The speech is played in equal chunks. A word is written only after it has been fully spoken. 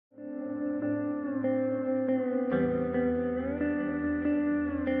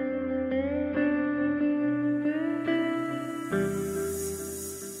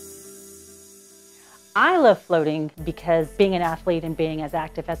I love floating because being an athlete and being as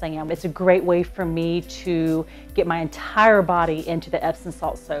active as I am, it's a great way for me to get my entire body into the Epsom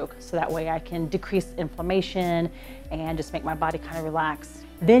salt soak. So that way I can decrease inflammation and just make my body kind of relax.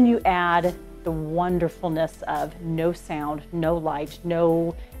 Then you add the wonderfulness of no sound, no light,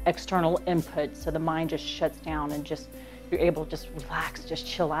 no external input. So the mind just shuts down and just you're able to just relax, just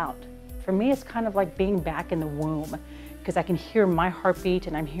chill out. For me, it's kind of like being back in the womb because I can hear my heartbeat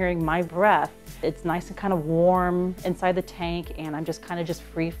and I'm hearing my breath. It's nice and kind of warm inside the tank and I'm just kind of just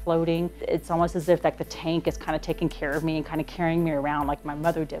free floating. It's almost as if like the tank is kind of taking care of me and kind of carrying me around like my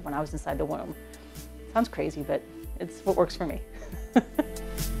mother did when I was inside the womb. Sounds crazy, but it's what works for me.